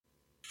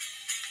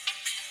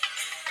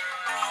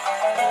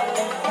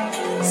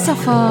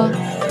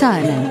Safa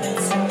Talent.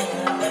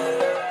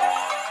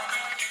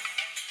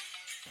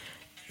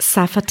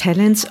 Safa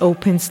Talents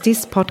opens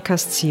this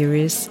podcast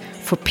series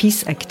for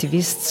peace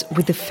activists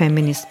with a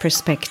feminist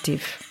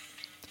perspective.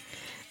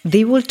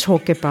 They will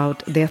talk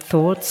about their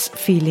thoughts,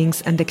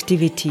 feelings and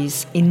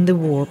activities in the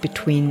war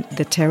between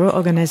the terror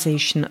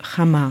organization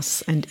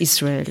Hamas and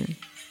Israel.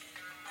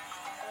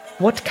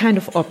 What kind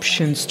of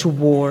options to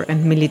war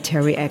and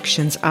military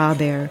actions are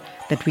there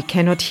that we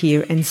cannot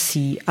hear and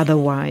see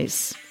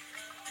otherwise?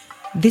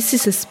 This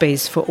is a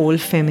space for all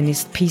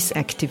feminist peace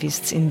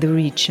activists in the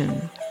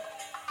region.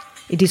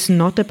 It is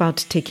not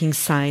about taking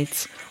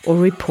sides or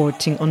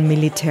reporting on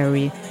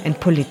military and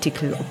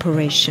political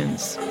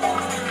operations.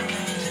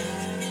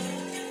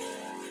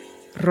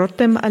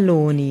 Rotem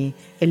Aloni,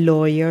 a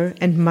lawyer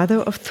and mother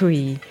of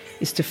 3,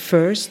 is the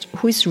first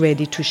who is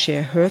ready to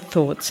share her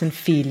thoughts and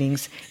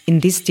feelings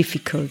in this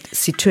difficult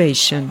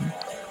situation.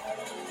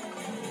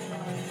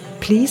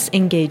 Please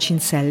engage in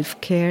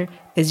self-care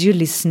as you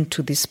listen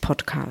to this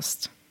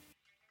podcast.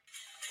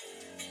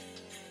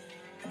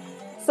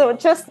 So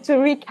just to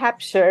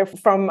recapture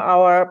from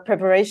our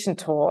preparation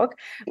talk,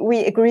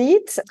 we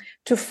agreed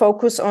to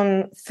focus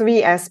on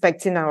 3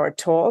 aspects in our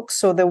talk.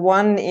 So the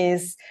one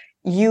is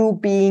you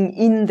being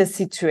in the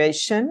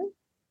situation.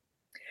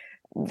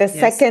 The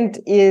second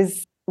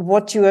is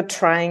what you are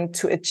trying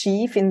to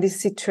achieve in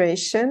this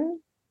situation.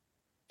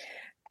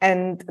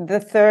 And the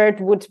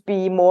third would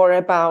be more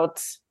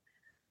about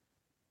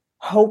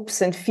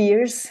hopes and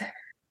fears.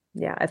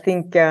 Yeah, I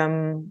think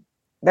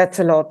that's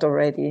a lot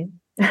already.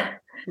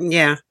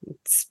 Yeah,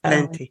 it's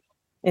plenty.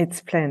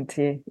 It's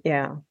plenty.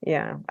 Yeah.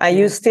 Are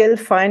you still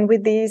fine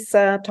with these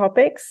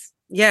topics?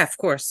 Yeah, of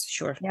course.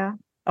 Sure. Yeah.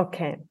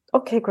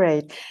 Okay,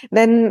 great.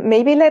 Then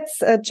maybe let's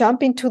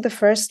jump into the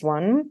first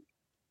one.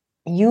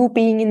 You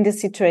being in the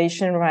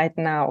situation right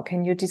now,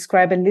 can you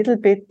describe a little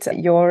bit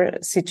your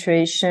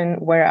situation?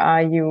 Where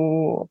are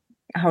you?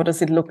 How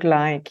does it look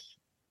like?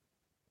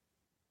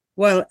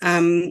 Well,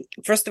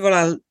 first of all,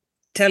 I'll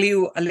tell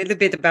you a little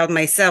bit about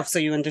myself so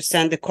you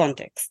understand the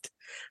context.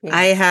 Yeah.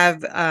 I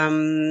have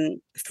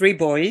 3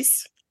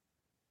 boys,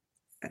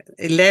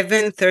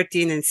 11,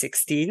 13, and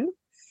 16.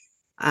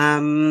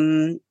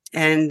 And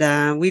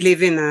we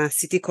live in a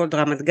city called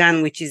Ramat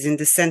Gan, which is in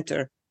the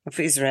center of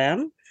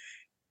Israel,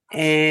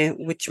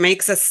 which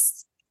makes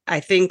us,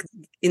 I think,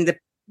 in the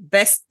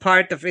best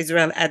part of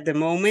Israel at the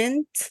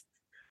moment.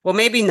 Well,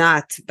 maybe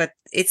not, but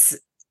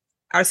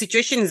our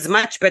situation is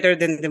much better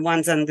than the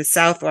ones on the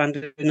south or on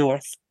the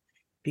north,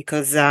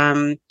 because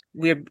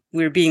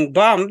we're being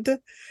bombed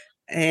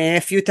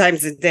a few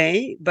times a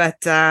day,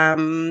 but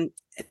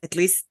at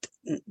least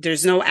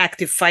there's no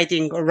active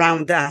fighting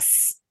around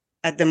us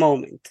at the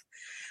moment.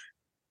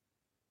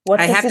 What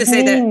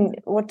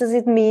does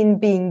it mean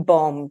being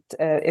bombed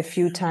a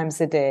few times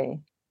a day?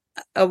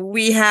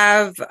 We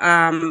have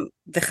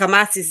the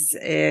Hamas is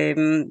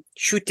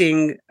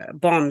shooting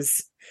bombs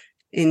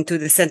into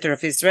the center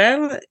of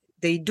Israel.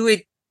 They do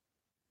it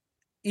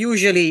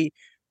usually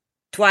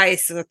 2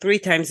 or 3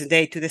 times a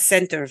day to the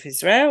center of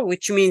Israel,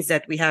 which means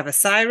that we have a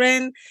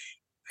siren.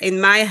 In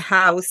my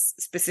house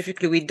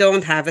specifically, we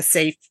don't have a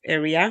safe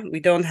area. We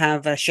don't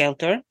have a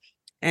shelter.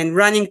 And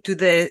running to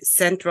the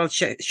central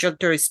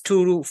shelter is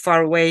too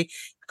far away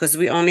because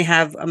we only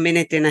have a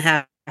minute and a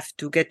half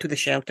to get to the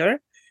shelter.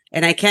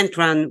 And I can't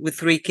run with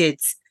 3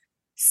 kids.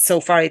 So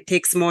far, it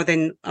takes more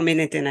than a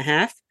minute and a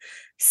half.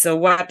 So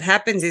what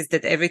happens is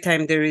that every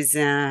time there is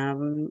a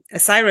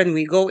siren,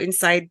 we go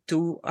inside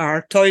to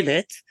our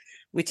toilet,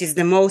 which is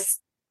the most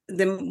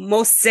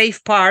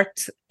safe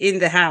part in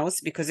the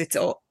house because it's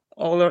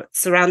all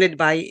surrounded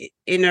by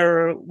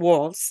inner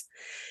walls.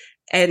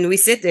 And we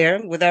sit there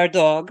with our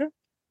dog,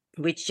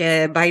 which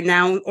by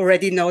now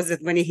already knows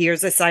that when he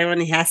hears a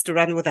siren, he has to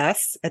run with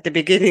us. At the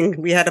beginning,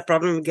 we had a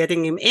problem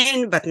getting him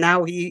in, but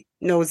now he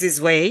knows his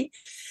way.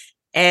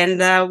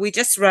 And we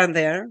just run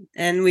there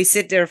and we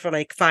sit there for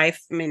like 5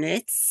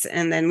 minutes.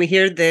 And then we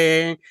hear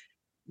the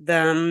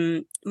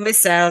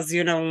missiles,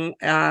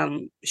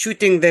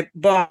 shooting the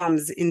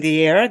bombs in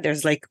the air.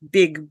 There's like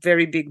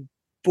very big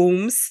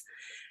booms.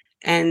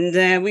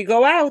 And we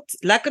go out.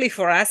 Luckily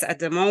for us, at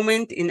the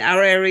moment in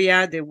our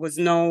area, there was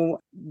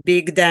no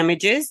big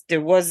damages. There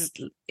was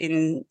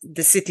in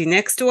the city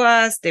next to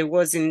us. There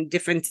was in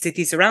different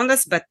cities around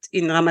us. But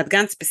in Ramat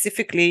Gan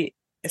specifically,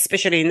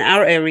 especially in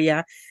our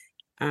area,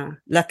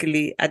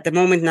 luckily at the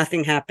moment,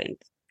 nothing happened.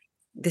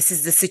 This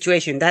is the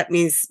situation. That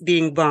means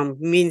being bombed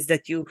means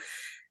that you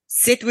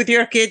sit with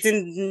your kids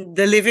in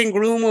the living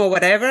room or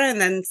whatever, and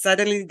then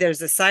suddenly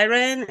there's a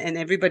siren and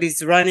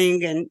everybody's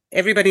running and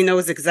everybody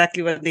knows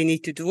exactly what they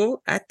need to do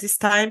at this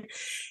time.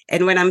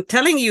 And when I'm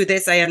telling you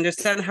this, I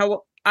understand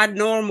how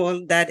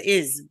abnormal that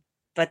is.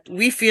 But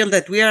we feel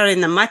that we are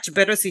in a much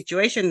better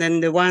situation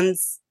than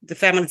the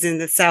families in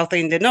the south or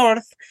in the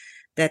north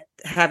that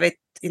have it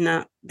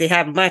they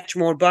have much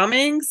more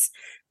bombings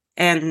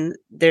and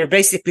they're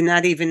basically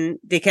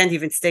they can't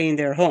even stay in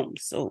their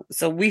homes.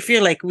 So we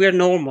feel like we're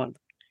normal.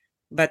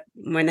 But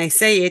when I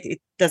say it,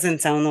 it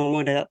doesn't sound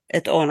normal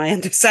at all. I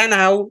understand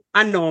how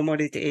unnormal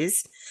it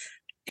is.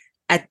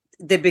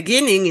 the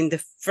beginning, in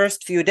the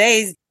first few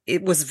days,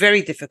 it was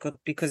very difficult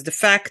because the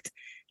fact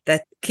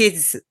that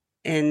kids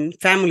and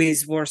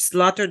families were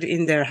slaughtered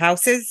in their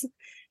houses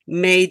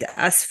made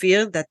us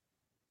feel that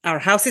our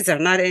houses are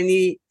not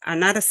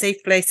a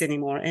safe place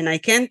anymore. And I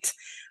can't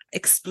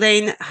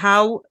explain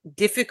how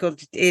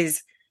difficult it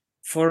is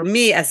for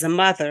me as a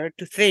mother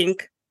to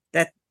think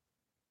that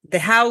the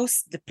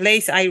house, the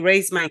place I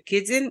raise my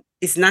kids in,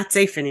 is not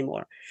safe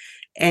anymore.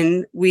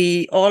 And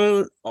we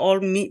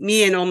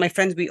me and all my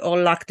friends, we all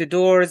locked the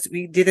doors.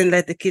 We didn't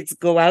let the kids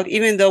go out,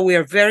 even though we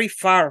are very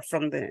far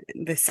from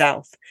the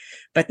south.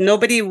 But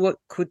nobody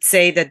could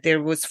say that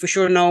there was for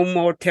sure no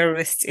more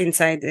terrorists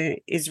inside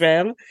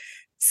Israel.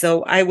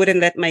 So I wouldn't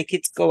let my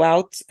kids go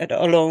out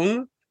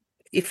alone.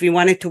 If we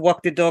wanted to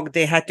walk the dog,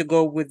 they had to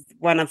go with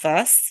one of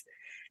us.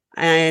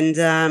 And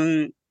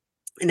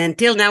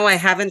until now, I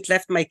haven't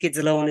left my kids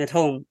alone at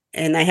home.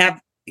 And I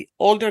have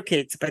older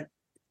kids, but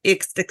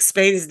it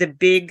explains the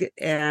big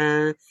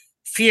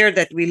fear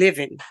that we live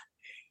in.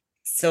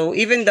 So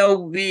even though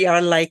we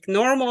are like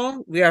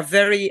normal, we are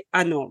very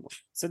unnormal.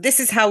 So this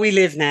is how we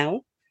live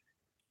now.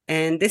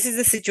 And this is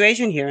the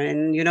situation here.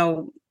 And,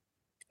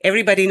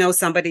 everybody knows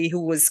somebody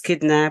who was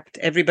kidnapped.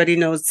 Everybody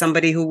knows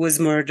somebody who was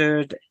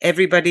murdered.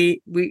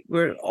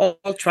 We're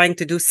all trying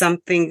to do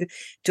something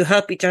to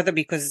help each other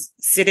because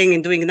sitting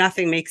and doing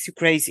nothing makes you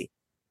crazy.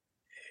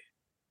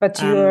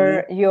 But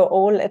you're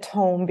all at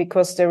home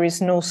because there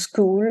is no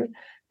school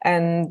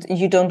and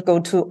you don't go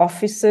to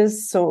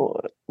offices.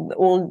 So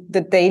all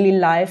the daily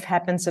life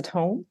happens at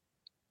home.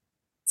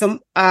 So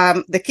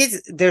the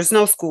kids, there's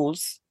no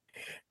schools.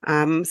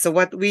 So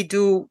what we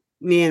do,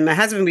 me and my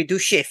husband, we do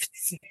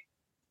shifts.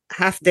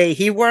 Half day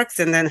he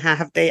works and then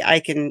half day I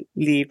can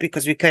leave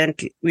because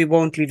we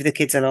won't leave the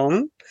kids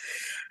alone.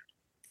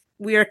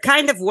 We are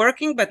kind of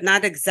working, but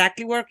not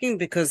exactly working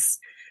because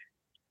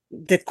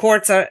the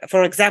courts are,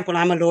 for example,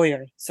 I'm a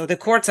lawyer, so the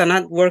courts are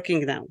not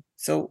working now.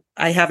 So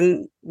I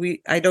don't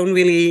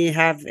really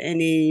have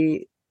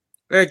any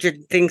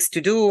urgent things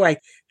to do. I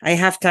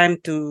have time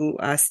to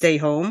stay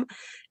home,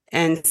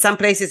 and some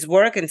places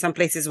work and some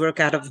places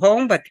work out of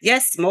home. But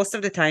yes, most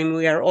of the time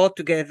we are all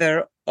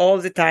together all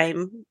the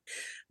time.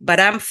 But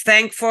I'm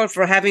thankful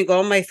for having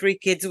all my 3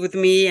 kids with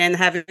me and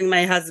having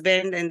my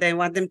husband, and I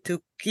want them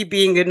to keep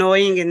being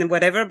annoying and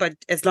whatever. But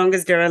as long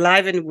as they're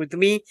alive and with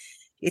me,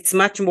 it's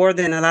much more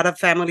than a lot of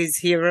families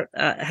here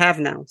have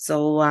now.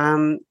 So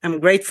I'm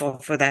grateful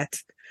for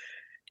that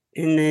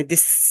in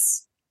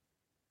this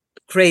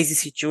crazy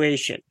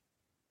situation.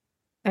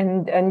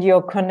 And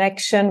your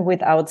connection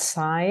with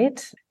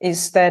outside,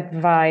 is that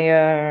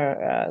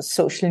via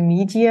social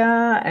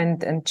media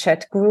and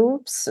chat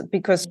groups?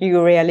 Because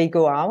you rarely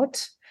go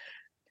out.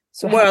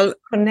 So how do you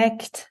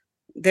connect?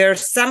 There are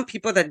some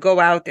people that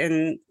go out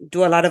and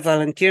do a lot of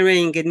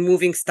volunteering and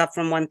moving stuff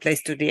from one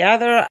place to the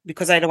other.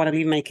 Because I don't want to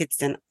leave my kids,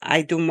 then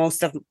I do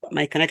most of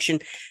my connection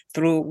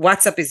through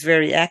WhatsApp. Is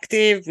very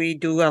active. We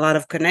do a lot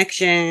of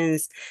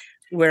connections.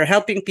 We're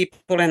helping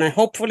people, and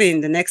hopefully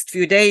in the next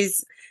few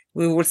days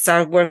we will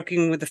start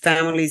working with the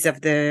families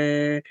of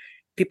the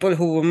people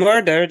who were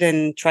murdered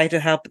and try to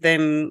help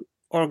them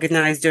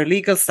organize their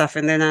legal stuff.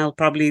 And then I'll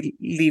probably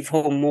leave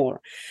home more.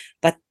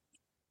 But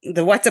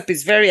the WhatsApp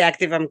is very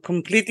active. I'm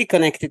completely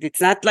connected.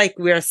 It's not like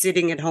we are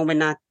sitting at home and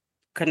not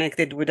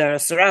connected with our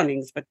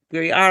surroundings, but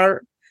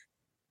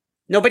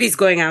nobody's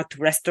going out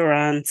to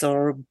restaurants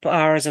or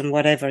bars and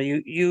whatever.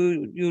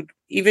 You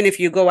even if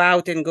you go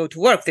out and go to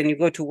work, then you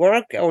go to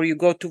work or you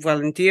go to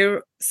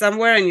volunteer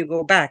somewhere and you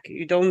go back.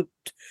 You don't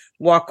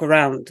walk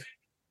around.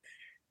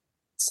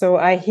 So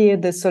I hear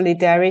the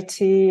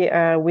solidarity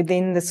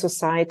within the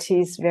society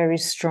is very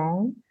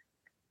strong.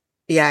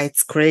 Yeah,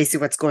 it's crazy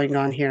what's going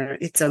on here.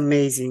 It's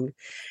amazing.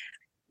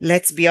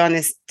 Let's be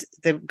honest,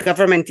 the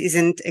government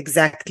isn't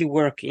exactly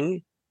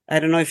working. I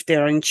don't know if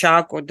they're in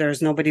shock or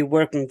there's nobody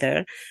working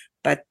there,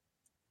 but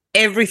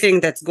everything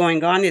that's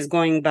going on is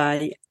going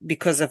by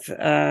because of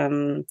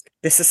the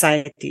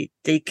society.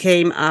 They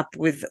came up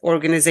with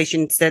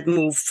organizations that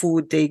move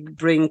food, they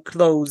bring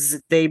clothes,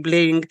 they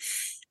bring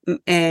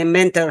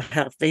mental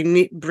health,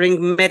 they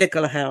bring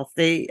medical health,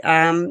 they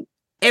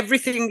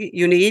everything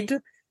you need.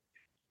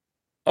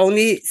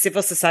 Only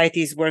civil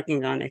society is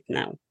working on it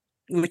now,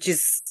 which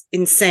is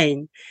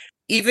insane.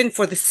 Even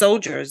for the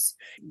soldiers,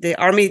 the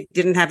army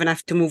didn't have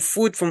enough to move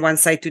food from one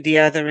side to the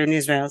other in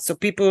Israel. So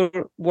people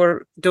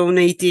were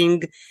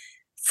donating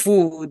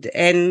food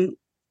and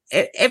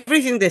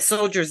everything the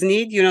soldiers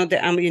need.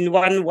 I'm in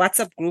one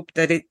WhatsApp group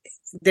that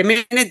the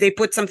minute they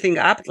put something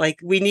up, like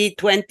we need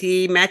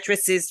 20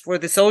 mattresses for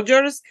the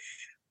soldiers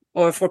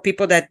or for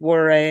people that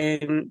were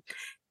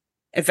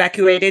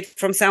evacuated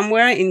from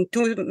somewhere, in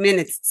 2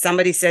 minutes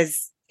somebody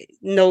says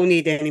no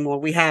need anymore,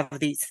 we have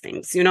these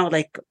things.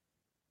 Like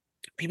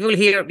people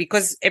here,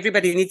 because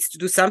everybody needs to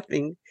do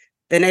something,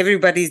 then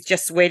everybody's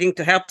just waiting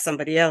to help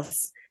somebody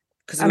else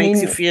because it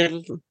makes you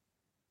feel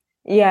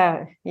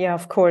yeah,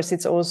 of course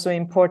it's also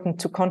important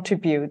to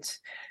contribute.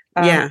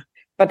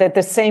 But at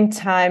the same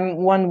time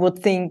one would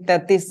think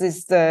that this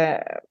is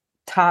the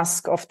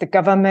task of the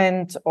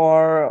government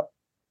or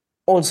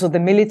also the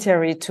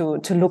military to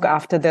look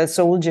after their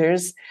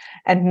soldiers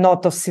and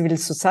not of civil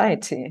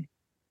society.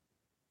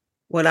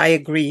 Well, I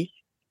agree.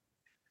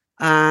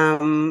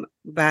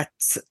 But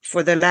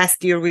for the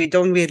last year, we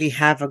don't really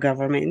have a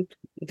government.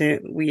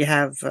 We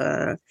have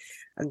a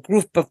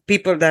group of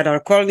people that are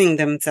calling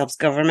themselves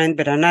government,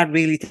 but are not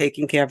really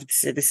taking care of the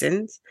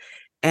citizens.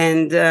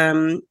 And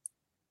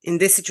in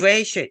this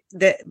situation,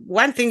 the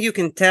one thing you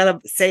can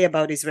say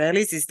about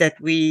Israelis is that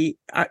we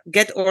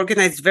get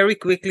organized very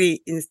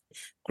quickly in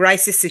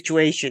crisis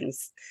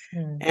situations.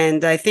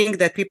 And I think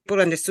that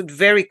people understood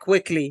very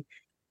quickly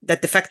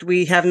that the fact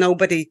we have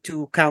nobody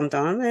to count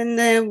on,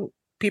 and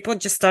people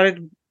just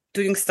started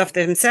doing stuff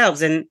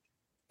themselves, and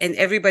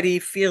everybody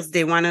feels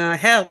they want to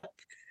help.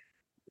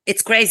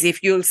 It's crazy.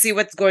 If you'll see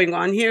what's going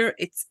on here,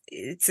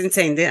 it's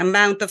insane. The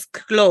amount of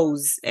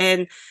clothes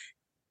and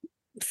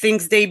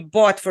things they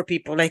bought for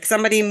people. Like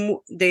somebody,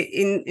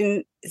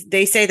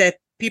 they say that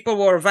people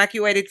were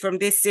evacuated from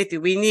this city.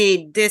 We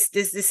need this,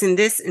 and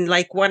this. In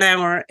like 1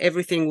 hour,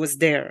 everything was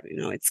there.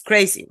 It's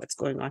crazy what's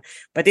going on.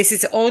 But this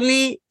is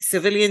only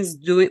civilians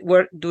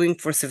doing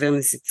for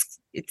civilians.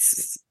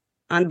 It's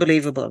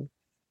unbelievable.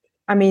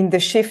 I mean, the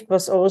shift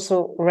was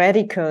also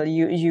radical.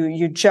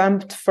 You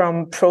jumped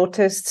from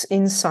protests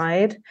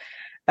inside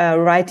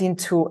right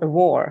into a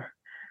war.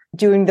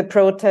 During the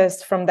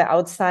protest from the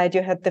outside,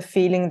 you had the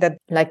feeling that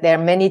like there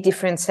are many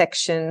different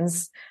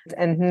sections,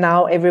 and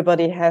now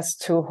everybody has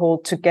to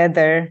hold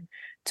together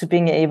to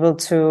being able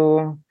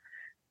to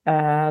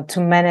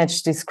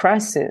manage this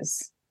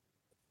crisis.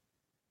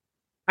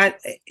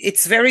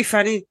 It's very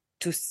funny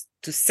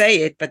to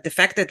say it, but the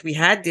fact that we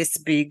had these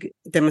big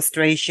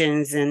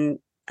demonstrations and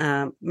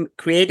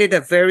created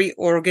a very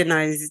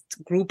organized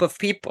group of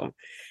people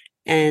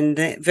and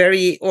a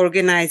very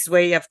organized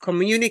way of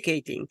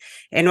communicating.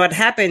 And what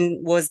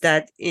happened was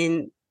that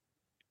in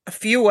a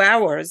few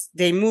hours,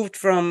 they moved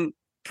from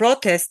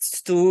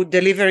protests to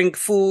delivering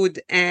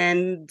food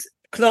and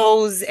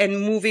clothes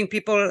and moving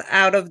people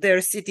out of their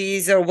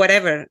cities or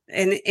whatever.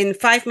 And in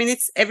 5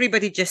 minutes,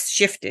 everybody just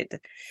shifted.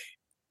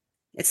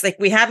 It's like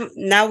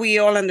now we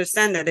all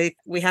understand that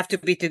we have to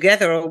be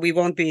together or we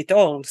won't be at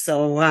all.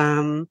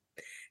 So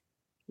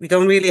we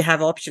don't really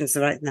have options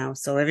right now.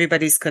 So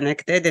everybody's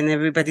connected and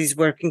everybody's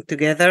working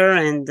together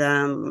and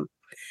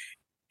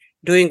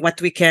doing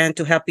what we can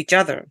to help each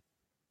other.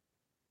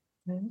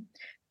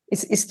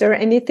 Is there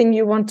anything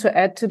you want to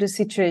add to the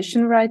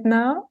situation right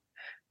now?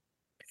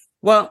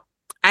 Well,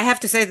 I have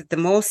to say that the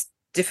most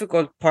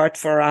difficult part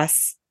for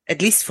us,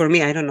 at least for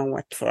me, I don't know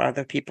what for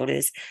other people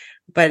is,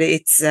 but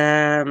it's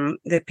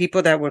the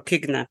people that were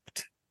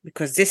kidnapped,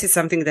 because this is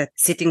something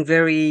that's sitting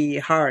very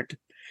hard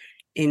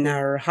in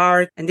our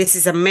heart. And this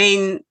is a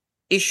main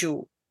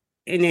issue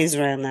in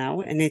Israel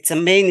now. And it's a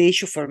main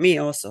issue for me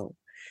also,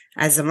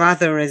 as a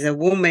mother, as a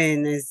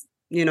woman, as,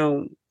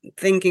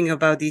 thinking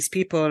about these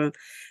people.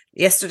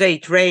 Yesterday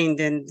it rained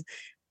and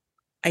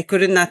I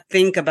could not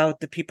think about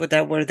the people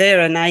that were there.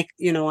 And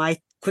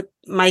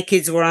my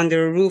kids were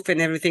under a roof and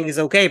everything is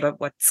okay. But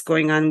what's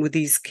going on with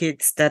these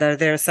kids that are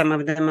there? Some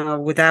of them are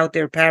without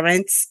their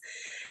parents,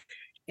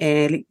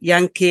 and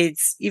young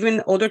kids,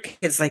 even older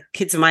kids, like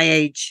kids my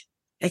age.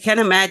 I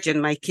can't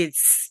imagine my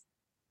kids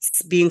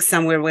being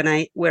somewhere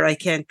where I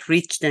can't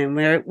reach them,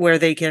 where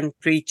they can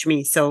reach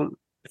me. So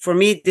for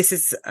me, this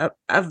is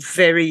a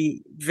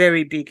very,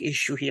 very big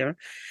issue here.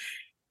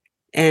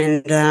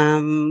 And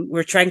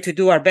we're trying to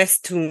do our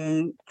best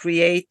to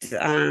create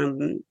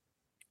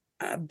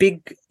a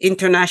big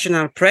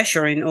international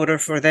pressure in order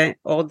for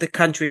all the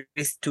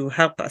countries to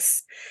help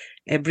us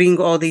bring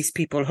all these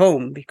people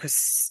home,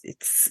 because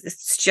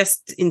it's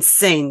just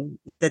insane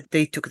that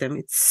they took them.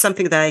 It's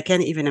something that I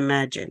can't even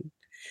imagine.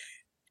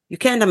 You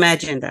can't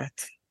imagine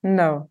that.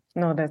 No,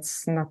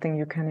 that's nothing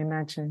you can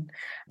imagine.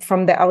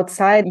 From the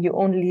outside, you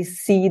only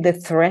see the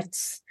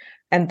threats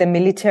and the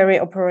military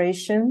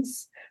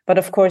operations. But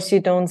of course, you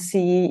don't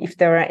see if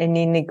there are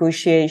any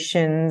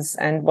negotiations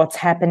and what's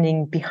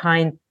happening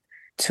behind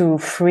to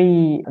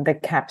free the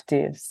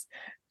captives.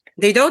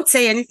 They don't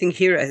say anything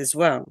here as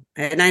well.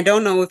 And I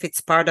don't know if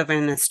it's part of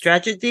a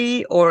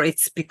strategy or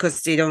it's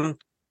because they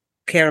don't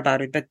care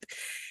about it. But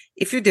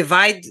if you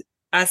divide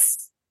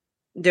us,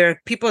 there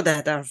are people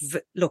that are,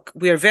 look,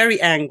 we are very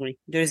angry.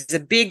 There's a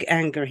big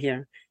anger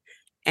here.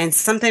 And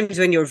sometimes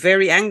when you're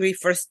very angry,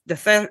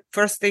 the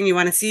first thing you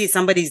want to see is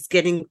somebody's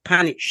getting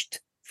punished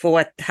for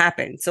what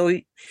happened. So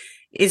a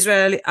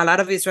lot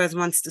of Israel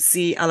wants to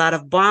see a lot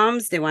of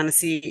bombs. They want to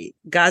see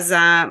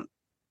Gaza,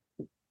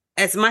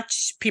 as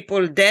much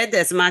people dead,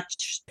 as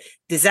much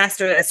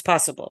disaster as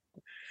possible.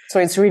 So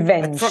it's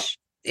revenge.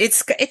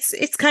 It's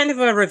kind of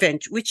a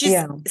revenge, which is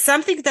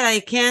something that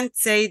I can't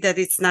say that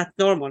it's not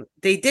normal.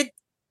 They did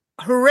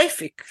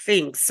horrific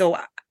things. So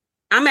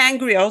I'm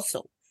angry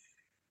also.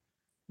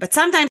 But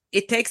sometimes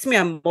it takes me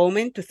a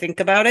moment to think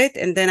about it.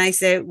 And then I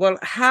say, well,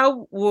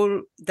 how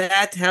will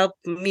that help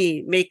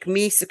me, make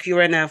me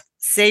secure enough,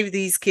 save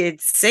these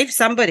kids, save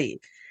somebody?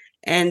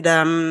 And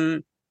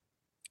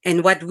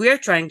what we're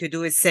trying to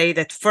do is say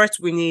that first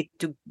we need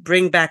to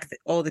bring back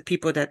all the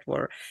people that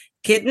were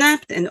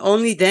kidnapped, and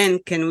only then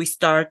can we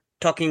start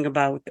talking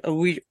about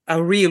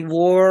a real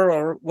war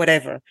or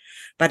whatever.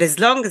 But as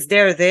long as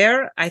they're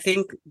there, I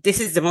think this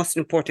is the most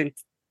important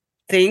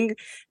thing.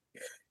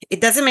 It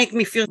doesn't make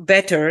me feel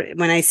better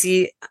when I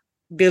see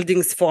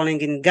buildings falling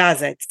in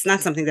Gaza. It's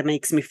not something that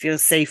makes me feel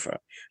safer.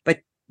 But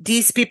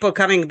these people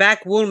coming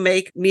back will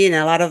make me and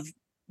a lot of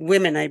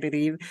women, I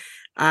believe,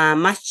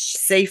 much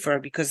safer,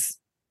 because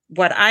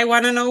what I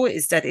want to know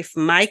is that if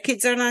my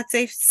kids are not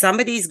safe,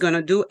 somebody is going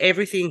to do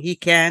everything he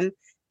can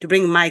to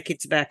bring my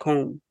kids back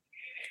home.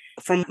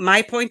 From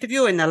my point of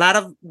view, and a lot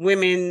of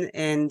women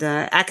and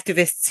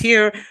activists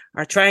here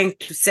are trying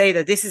to say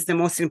that this is the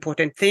most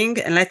important thing,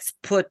 and let's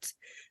put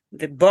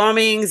the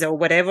bombings or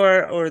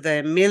whatever, or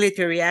the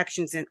military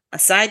actions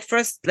aside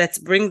first. Let's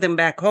bring them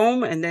back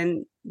home, and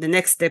then the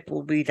next step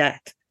will be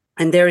that.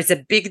 And there is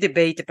a big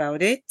debate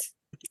about it,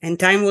 and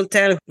time will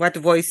tell what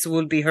voice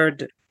will be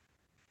heard.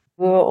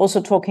 We were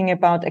also talking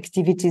about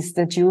activities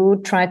that you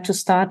tried to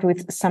start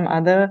with some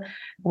other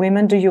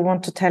women. Do you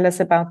want to tell us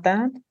about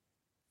that?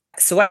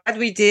 So what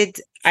we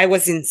did, I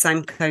was in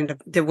some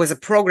there was a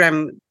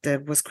program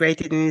that was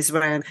created in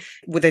Israel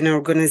with an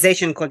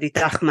organization called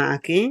Itach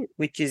Ma'aki,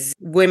 which is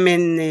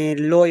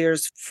women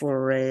lawyers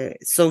for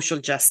social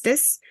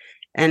justice.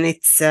 And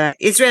it's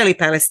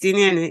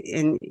Israeli-Palestinian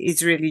and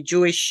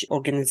Israeli-Jewish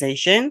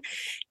organization.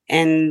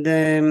 And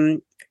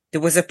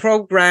there was a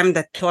program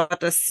that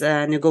taught us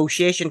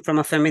negotiation from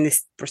a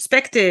feminist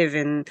perspective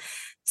and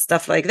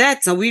stuff like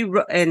that. So we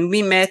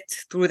met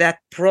through that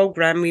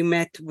program. We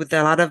met with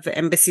a lot of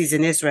embassies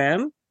in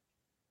Israel.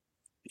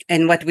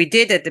 And what we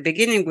did at the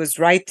beginning was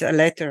write a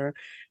letter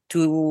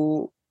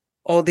to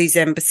all these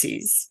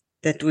embassies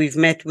that we've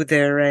met with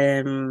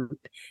their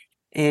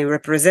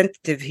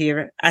representative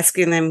here,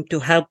 asking them to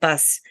help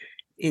us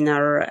in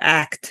our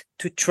act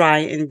to try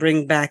and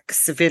bring back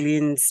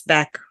civilians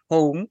back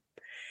home.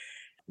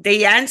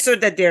 They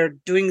answered that they're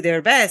doing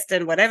their best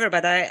and whatever,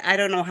 but I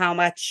don't know how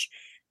much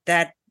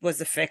that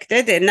was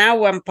affected. And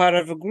now I'm part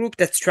of a group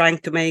that's trying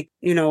to make,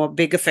 a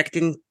big effect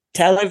in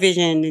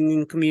television and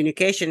in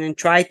communication, and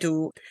try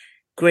to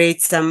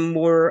create some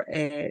more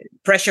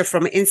pressure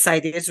from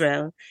inside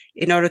Israel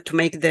in order to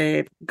make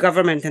the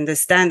government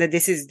understand that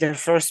this is their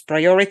first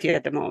priority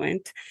at the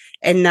moment,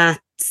 and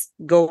not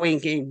going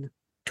in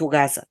to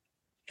Gaza.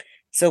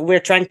 So we're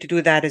trying to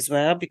do that as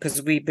well,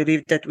 because we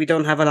believe that we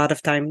don't have a lot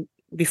of time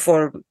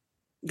before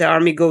the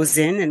army goes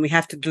in, and we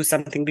have to do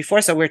something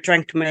before. So we're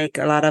trying to make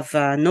a lot of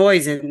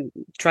noise and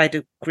try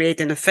to create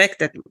an effect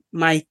that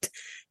might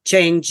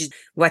change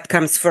what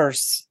comes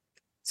first.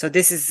 So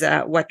this is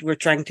what we're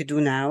trying to do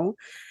now.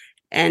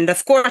 And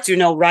of course,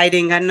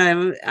 writing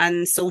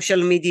on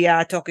social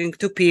media, talking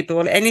to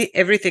people,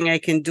 everything I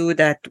can do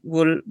that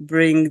will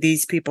bring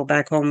these people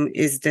back home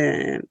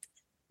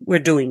we're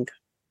doing.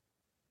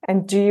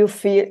 And do you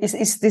feel,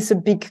 is this a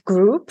big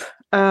group,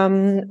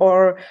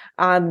 or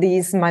are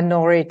these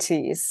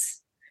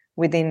minorities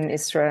within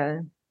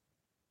Israel?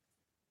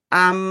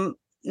 No,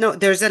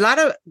 there's a lot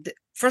of,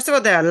 first of all,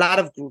 there are a lot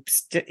of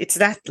groups. It's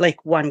not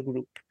like one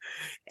group.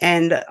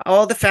 And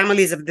all the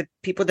families of the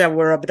people that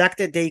were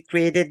abducted, they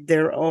created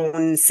their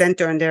own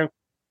center,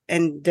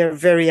 and they're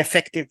very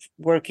effective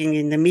working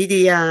in the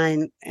media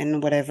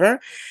and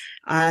whatever.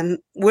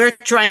 We're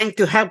trying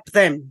to help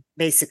them,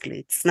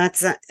 basically. It's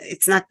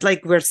not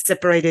like we're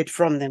separated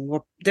from them.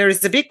 There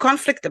is a big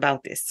conflict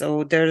about this.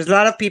 So there's a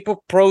lot of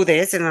people pro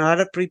this and a lot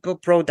of people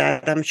pro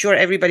that. I'm sure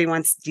everybody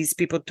wants these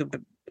people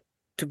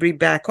to be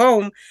back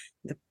home.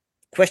 The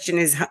question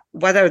is,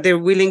 what are they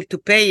willing to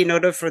pay in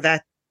order for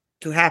that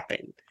to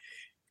happen?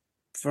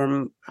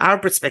 From our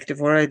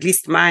perspective, or at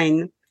least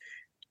mine,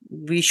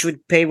 we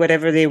should pay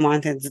whatever they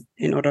want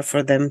in order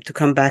for them to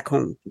come back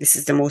home. This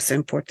is the most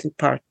important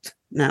part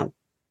now.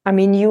 I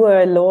mean, you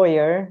are a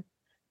lawyer,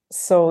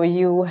 so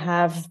you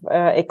have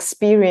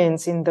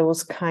experience in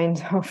those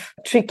kind of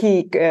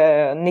tricky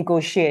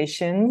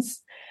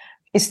negotiations.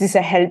 Is this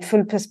a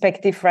helpful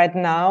perspective right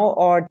now,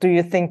 or do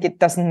you think it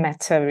doesn't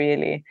matter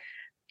really?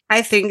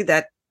 I think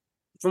that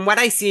from what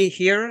I see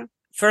here,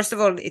 first of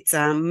all, it's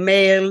a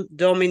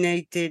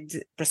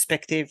male-dominated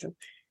perspective.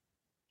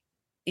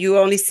 You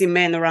only see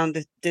men around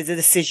the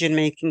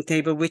decision-making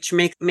table, which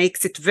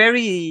makes it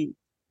very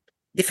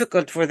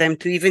difficult for them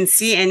to even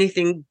see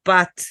anything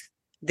but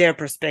their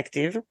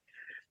perspective.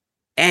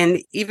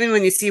 And even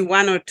when you see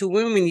one or two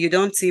women, you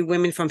don't see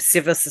women from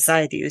civil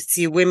society. You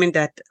see women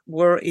that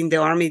were in the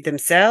army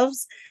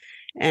themselves,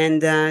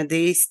 and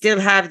they still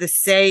have the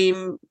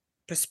same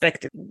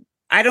perspective.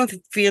 I don't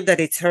feel that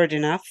it's heard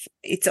enough.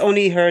 It's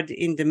only heard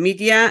in the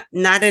media,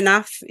 not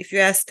enough, if you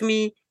ask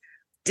me.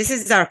 This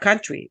is our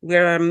country.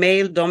 We're a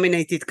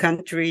male-dominated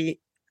country.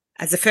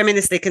 As a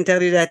feminist, they can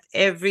tell you that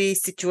every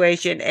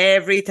situation,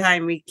 every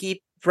time we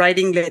keep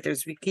writing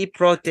letters, we keep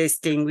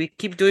protesting, we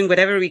keep doing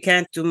whatever we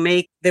can to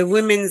make the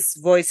women's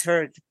voice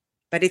heard.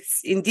 But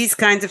it's in these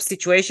kinds of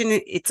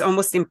situations, it's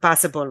almost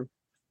impossible.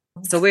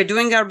 So we're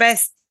doing our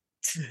best.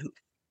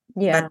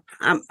 Yeah.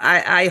 But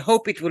I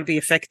hope it will be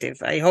effective.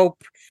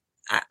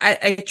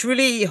 I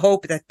truly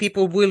hope that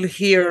people will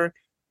hear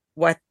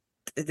what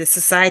the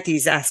society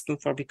is asking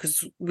for,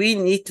 because we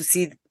need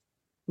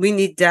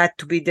that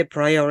to be the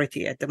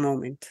priority at the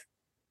moment.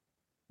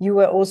 You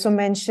were also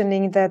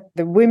mentioning that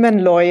the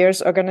Women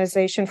Lawyers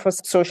Organization for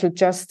Social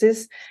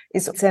Justice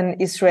is an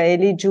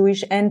Israeli,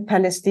 Jewish, and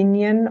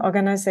Palestinian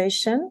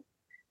organization.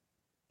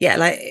 Yeah,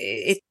 like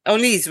it's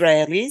only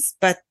Israelis,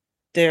 but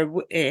they're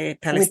Palestinian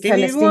with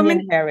Palestinian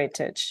women.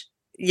 Heritage.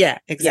 Yeah,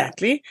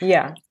 exactly.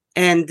 Yeah.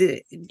 And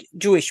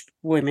Jewish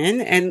women.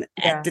 And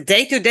at the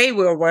day-to-day,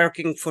 we're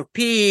working for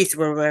peace.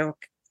 We're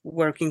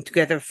working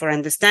together for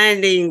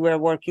understanding. We're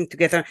working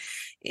together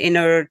in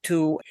order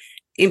to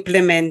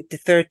implement the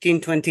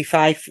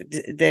 1325,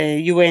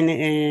 the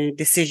UN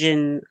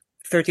decision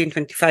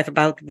 1325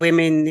 about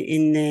women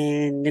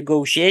in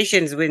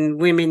negotiations, when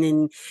women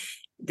in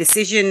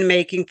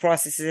decision-making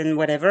processes and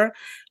whatever.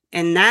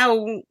 And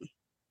now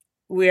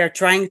we are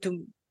trying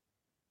to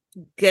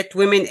get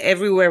women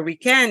everywhere we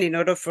can in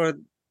order for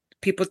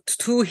people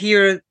to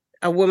hear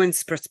a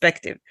woman's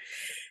perspective.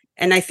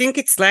 And I think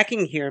it's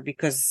lacking here,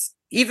 because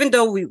even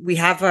though we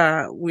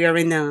are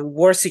in a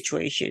war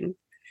situation,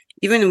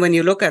 even when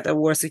you look at a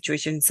war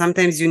situation,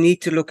 sometimes you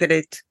need to look at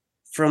it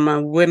from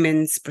a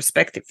women's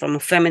perspective, from a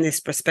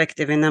feminist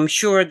perspective. And I'm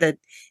sure that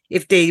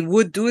if they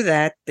would do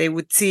that, they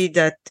would see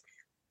that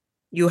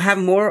you have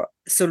more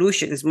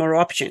solutions, more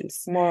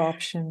options. More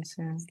options,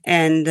 yeah.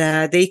 And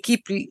they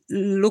keep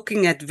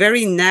looking at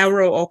very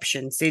narrow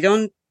options. They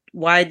don't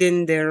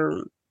widen their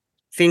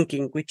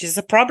thinking, which is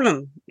a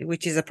problem,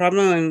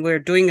 and we're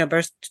doing our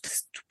best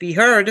to be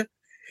heard.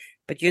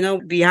 But,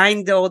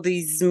 behind all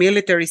these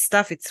military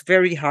stuff, it's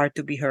very hard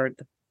to be heard.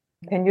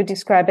 Can you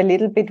describe a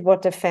little bit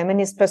what a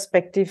feminist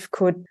perspective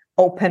could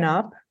open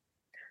up,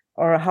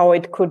 or how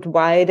it could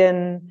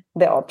widen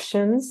the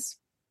options?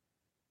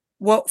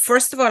 Well,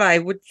 first of all, I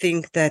would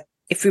think that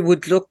if we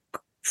would look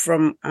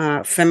from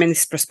a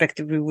feminist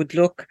perspective, we would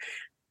look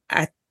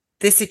at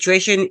this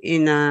situation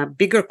in a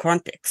bigger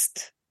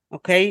context,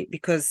 okay?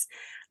 Because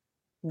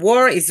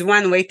war is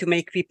one way to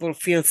make people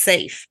feel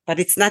safe, but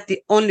it's not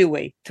the only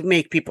way to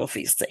make people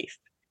feel safe.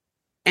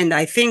 And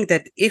I think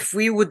that if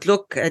we would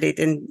look at it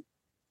and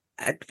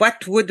at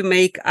what would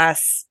make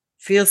us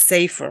feel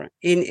safer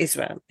in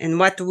Israel, and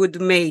what would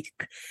make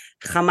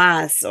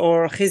Hamas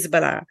or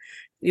Hezbollah,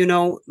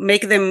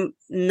 make them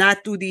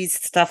not do these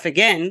stuff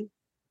again,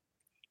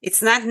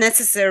 it's not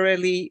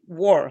necessarily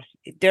war.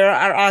 There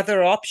are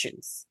other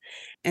options.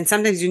 And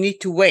sometimes you need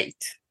to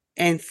wait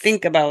and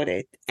think about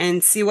it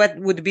and see what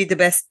would be the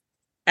best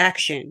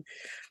action.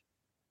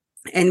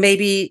 And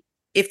maybe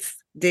if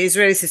the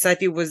Israeli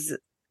society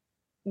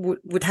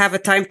would have a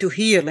time to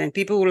heal and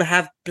people will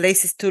have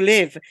places to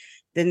live,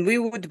 then we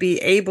would be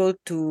able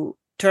to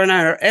turn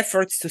our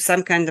efforts to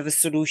some kind of a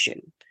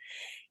solution.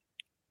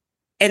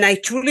 And I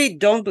truly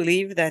don't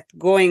believe that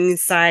going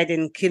inside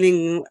and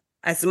killing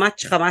as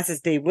much Hamas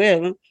as they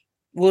will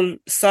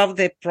solve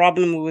the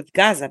problem with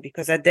Gaza,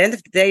 because at the end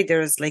of the day,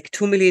 there's like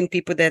 2 million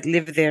people that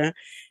live there,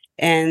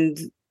 and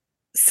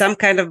some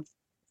kind of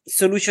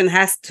solution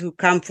has to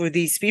come for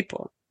these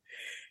people.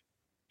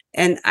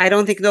 And I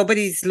don't think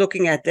nobody's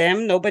looking at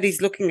them.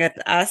 Nobody's looking at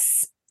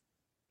us.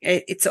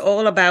 It's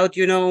all about,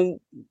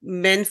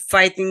 men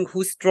fighting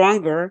who's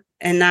stronger,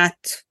 and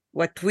not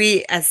what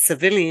we as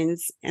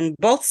civilians and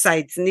both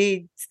sides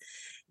need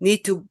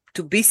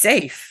to be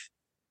safe.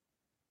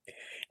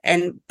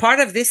 And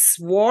part of this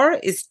war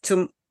is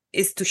to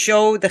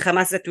show the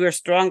Hamas that we are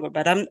stronger.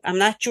 But I'm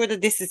not sure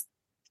that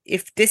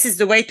if this is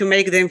the way to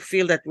make them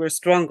feel that we're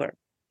stronger.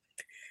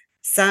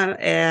 So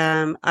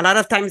a lot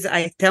of times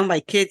I tell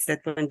my kids that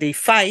when they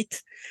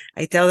fight,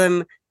 I tell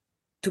them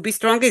to be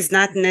strong is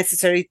not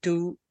necessary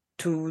to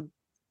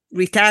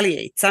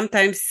retaliate.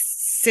 Sometimes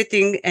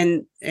sitting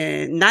and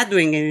not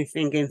doing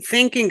anything and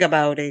thinking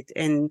about it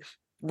and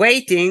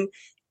waiting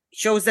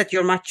shows that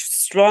you're much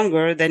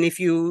stronger than if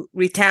you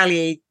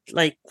retaliate,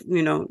 like,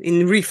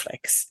 in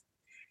reflex.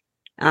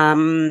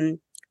 And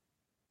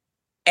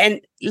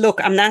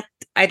look,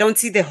 I don't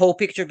see the whole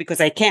picture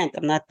because I'm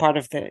not part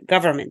of the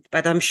government,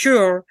 but I'm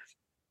sure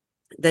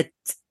that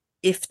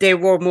if there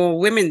were more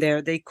women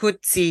there, they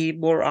could see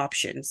more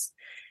options.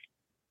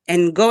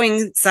 And going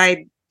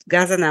inside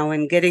Gaza now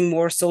and getting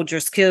more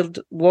soldiers killed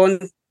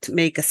won't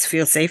make us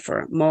feel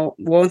safer,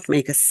 won't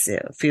make us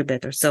feel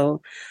better.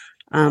 So,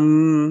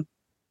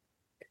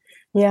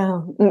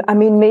 yeah, I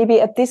mean, maybe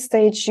at this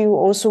stage you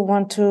also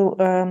want to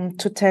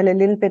tell a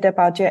little bit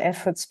about your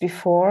efforts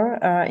before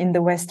in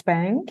the West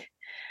Bank,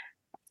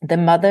 the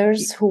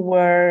mothers who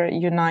were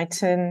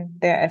uniting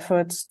their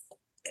efforts.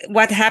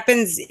 What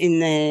happens in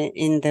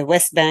the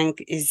West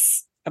Bank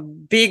is a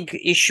big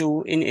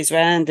issue in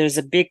Israel, and there's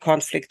a big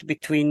conflict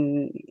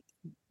between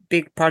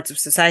big parts of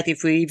society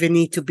if we even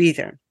need to be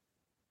there.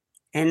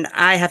 And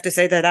I have to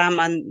say that I'm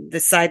on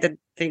the side that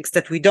thinks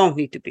that we don't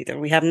need to be there.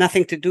 We have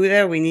nothing to do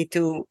there. We need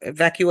to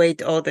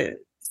evacuate all the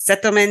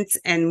settlements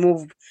and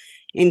move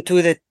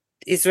into the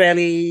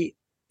Israeli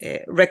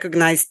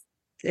recognized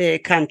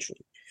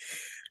country.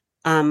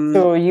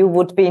 So you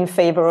would be in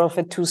favor of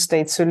a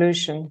two-state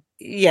solution?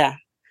 Yeah.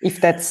 If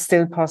that's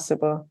still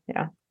possible,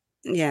 yeah.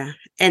 Yeah.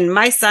 And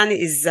my son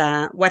is,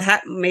 what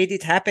made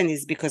it happen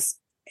is because,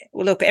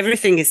 look,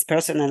 everything is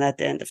personal at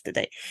the end of the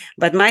day.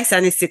 But my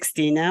son is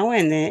 16 now,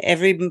 and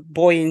every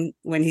boy,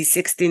 when he's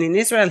 16 in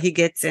Israel, he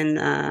gets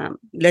a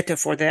letter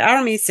for the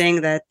army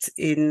saying that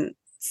in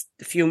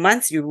a few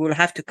months you will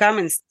have to come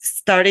and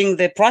starting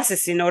the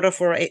process in order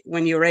for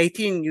when you're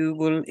 18 you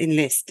will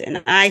enlist.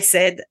 And I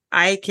said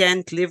I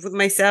can't live with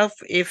myself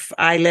if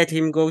I let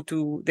him go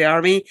to the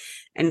army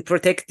and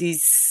protect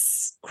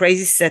these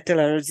crazy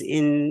settlers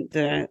in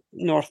the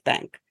North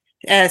Bank.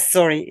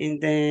 In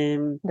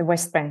the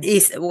West Bank.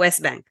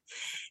 West Bank.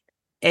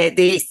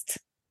 The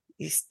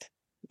East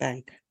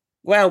Bank.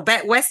 Well,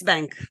 West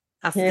Bank.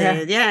 After,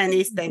 and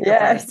East Bank.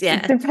 Yes,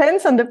 it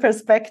depends on the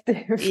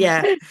perspective.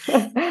 Yeah.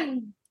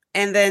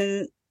 And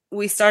then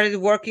we started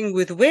working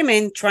with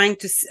women, trying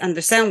to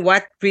understand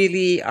what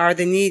really are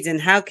the needs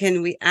and how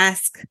can we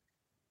ask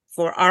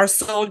for our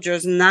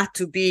soldiers not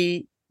to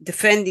be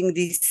defending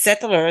these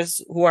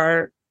settlers who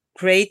are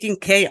creating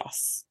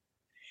chaos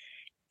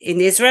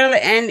in Israel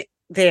and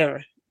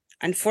there.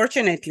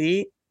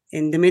 Unfortunately,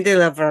 in the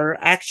middle of our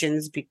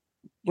actions,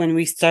 when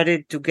we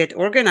started to get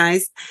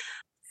organized,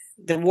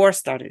 the war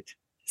started.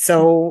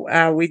 So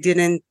we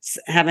didn't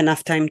have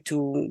enough time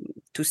to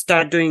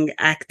start doing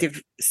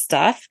active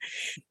stuff.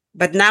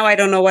 But now I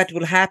don't know what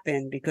will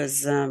happen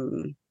because,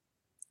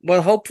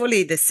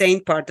 hopefully the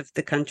sane part of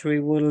the country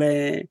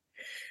will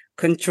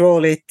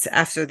control it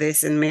after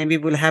this, and maybe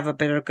we'll have a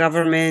better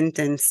government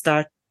and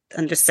start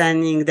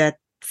understanding that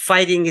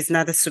fighting is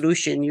not a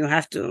solution. You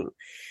have to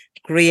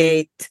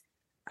create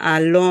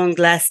a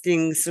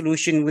long-lasting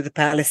solution with the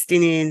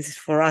Palestinians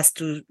for us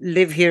to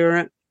live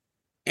here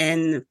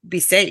and be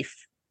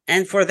safe,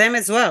 and for them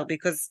as well.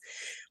 Because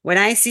when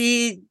I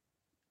see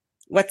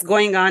what's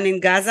going on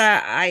in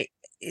Gaza,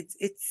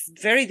 it's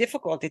very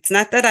difficult. It's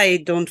not that I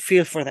don't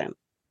feel for them.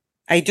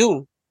 I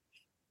do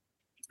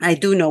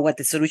know what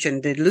the solution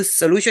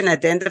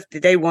at the end of the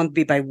day won't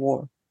be by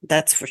war.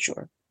 That's for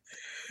sure.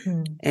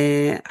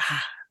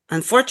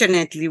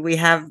 Unfortunately, we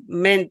have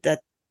men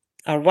that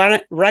are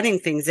running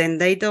things and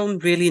they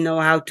don't really know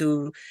how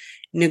to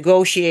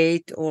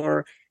negotiate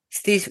or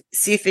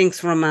see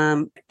things from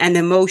an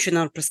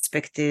emotional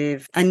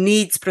perspective, a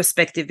needs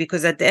perspective,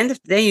 because at the end of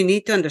the day, you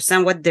need to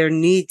understand what their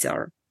needs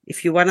are.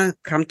 If you want to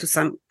come to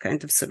some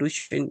kind of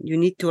solution, you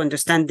need to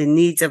understand the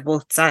needs of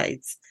both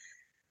sides.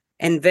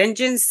 And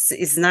vengeance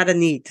is not a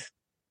need.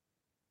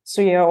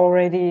 So you're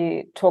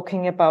already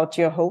talking about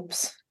your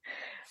hopes.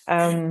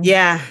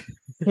 Yeah.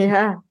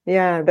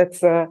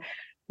 That's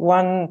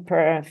one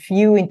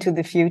view into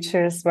the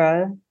future as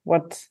well.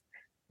 What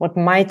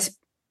might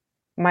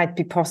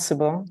be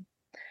possible.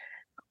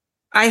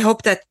 I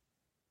hope that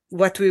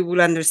what we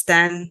will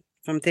understand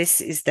from this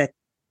is that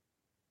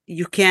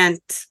you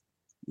can't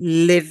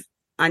live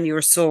on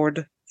your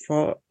sword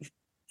for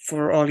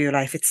all your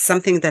life. It's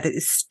something that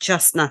is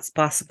just not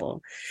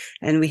possible.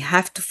 And we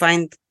have to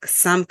find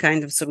some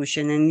kind of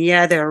solution. And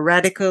there are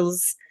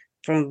radicals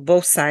from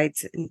both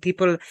sides and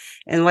people.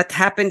 And what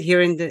happened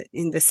here in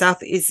the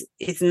South is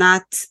it's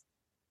not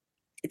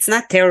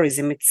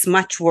terrorism. It's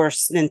much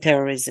worse than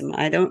terrorism.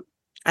 I don't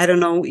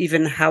know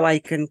even how I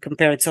can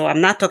compare it. So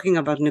I'm not talking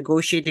about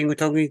negotiating or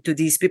talking to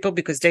these people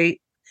because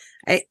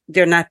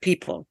they're not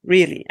people,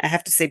 really. I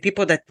have to say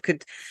people that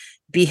could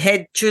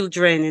behead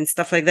children and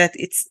stuff like that.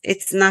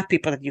 It's not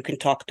people that you can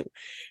talk to,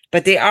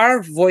 but there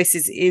are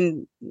voices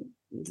in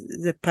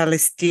the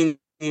Palestinians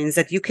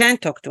that you can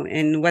talk to.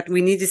 And what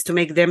we need is to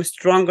make them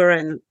stronger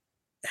and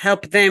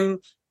help them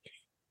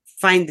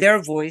find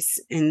their voice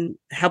and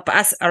help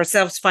us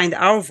ourselves find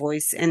our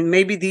voice. And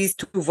maybe these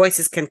two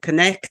voices can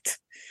connect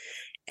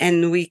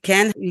and we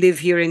can live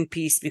here in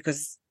peace.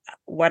 Because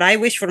what I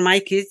wish for my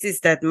kids is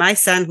that my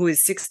son, who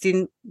is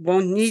 16,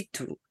 won't need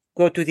to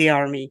go to the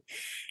army.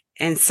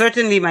 And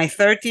certainly my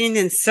 13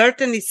 and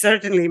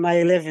certainly my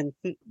 11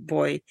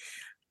 boy.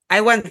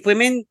 I want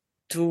women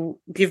to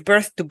give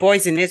birth to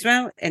boys in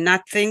Israel and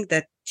not think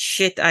that,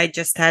 shit, I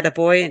just had a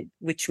boy,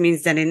 which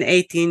means that in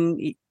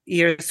 18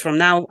 years from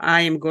now,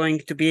 I am going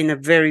to be in a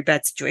very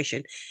bad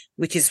situation,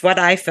 which is what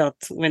I felt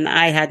when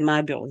I had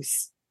my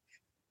boys.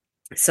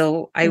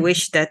 So I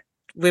wish that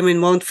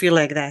women won't feel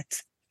like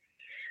that.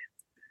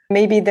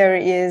 Maybe there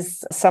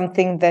is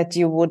something that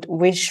you would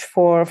wish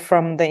for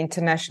from the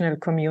international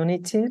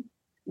community.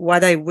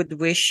 What I would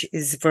wish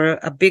is for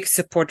a big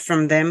support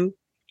from them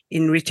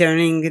in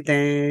returning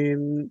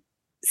the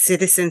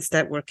citizens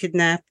that were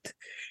kidnapped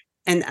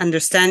and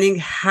understanding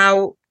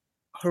how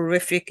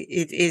horrific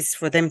it is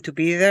for them to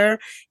be there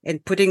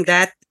and putting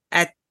that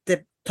at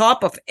the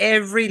top of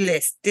every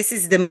list. This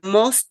is the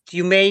most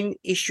humane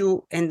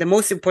issue and the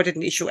most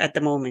important issue at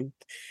the moment.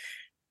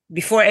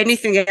 Before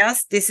anything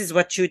else, this is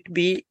what should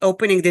be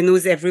opening the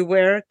news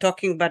everywhere,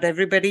 talking about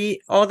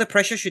everybody. All the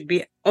pressure should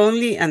be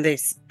only on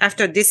this.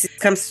 After this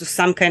comes to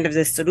some kind of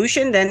the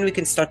solution, then we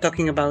can start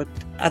talking about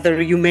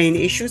other humane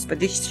issues, but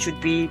this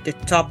should be the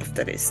top of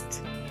the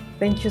list.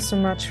 Thank you so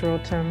much,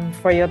 Rotem,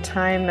 for your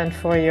time and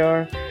for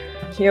your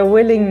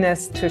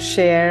willingness to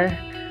share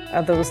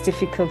those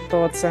difficult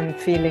thoughts and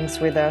feelings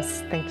with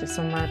us. Thank you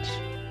so much.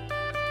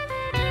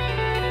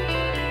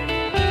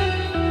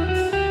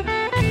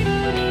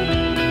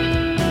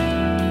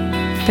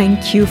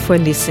 Thank you for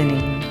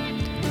listening.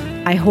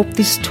 I hope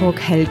this talk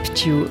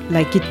helped you,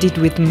 like it did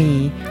with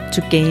me,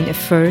 to gain a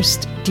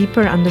first,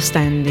 deeper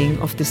understanding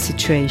of the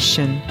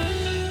situation,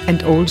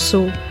 and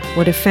also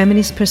what a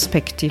feminist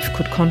perspective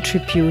could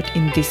contribute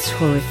in this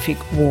horrific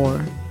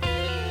war.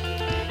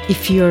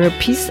 If you are a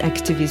peace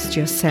activist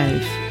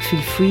yourself,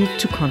 feel free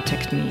to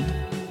contact me.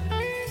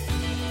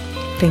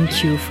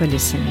 Thank you for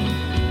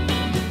listening.